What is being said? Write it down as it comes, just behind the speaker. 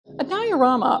A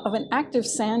diorama of an active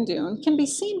sand dune can be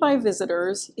seen by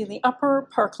visitors in the Upper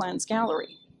Parklands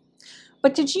Gallery.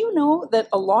 But did you know that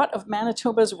a lot of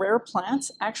Manitoba's rare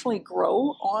plants actually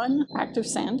grow on active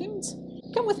sand dunes?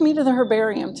 Come with me to the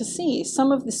herbarium to see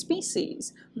some of the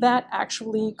species that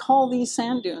actually call these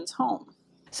sand dunes home.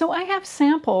 So I have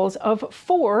samples of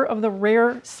 4 of the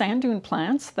rare sand dune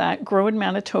plants that grow in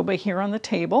Manitoba here on the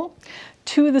table.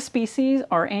 2 of the species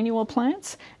are annual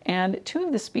plants and 2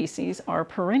 of the species are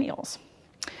perennials.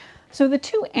 So the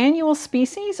 2 annual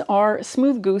species are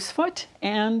smooth goosefoot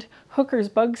and hooker's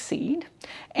bugseed,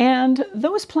 and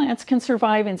those plants can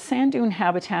survive in sand dune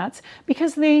habitats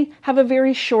because they have a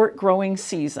very short growing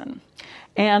season,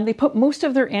 and they put most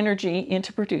of their energy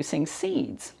into producing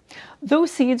seeds.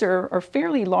 Those seeds are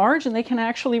fairly large, and they can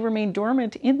actually remain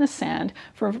dormant in the sand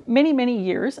for many, many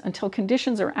years until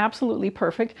conditions are absolutely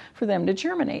perfect for them to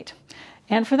germinate.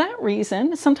 And for that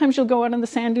reason, sometimes you'll go out on the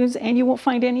sand dunes and you won't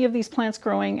find any of these plants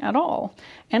growing at all.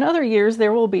 And other years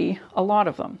there will be a lot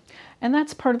of them. And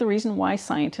that's part of the reason why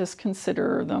scientists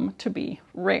consider them to be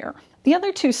rare. The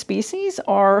other 2 species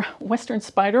are western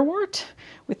spiderwort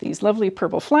with these lovely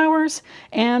purple flowers,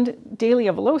 and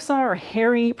Dahlia villosa, or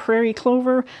hairy prairie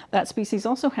clover. That species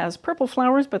also has purple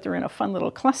flowers, but they're in a fun little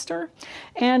cluster.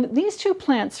 And these 2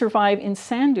 plants survive in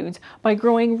sand dunes by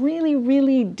growing really,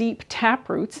 really deep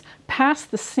taproots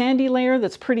past the sandy layer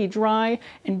that's pretty dry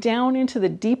and down into the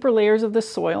deeper layers of the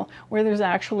soil where there's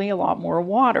actually a lot more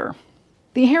water.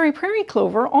 The hairy prairie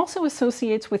clover also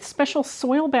associates with special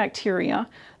soil bacteria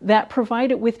that provide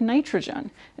it with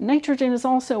nitrogen. And nitrogen is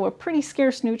also a pretty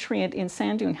scarce nutrient in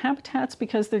sand dune habitats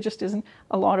because there just isn't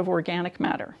a lot of organic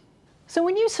matter. So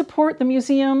when you support the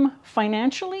museum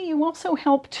financially, you also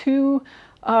help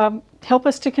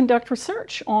us to conduct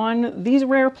research on these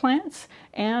rare plants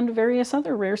and various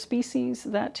other rare species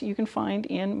that you can find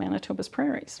in Manitoba's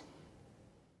prairies.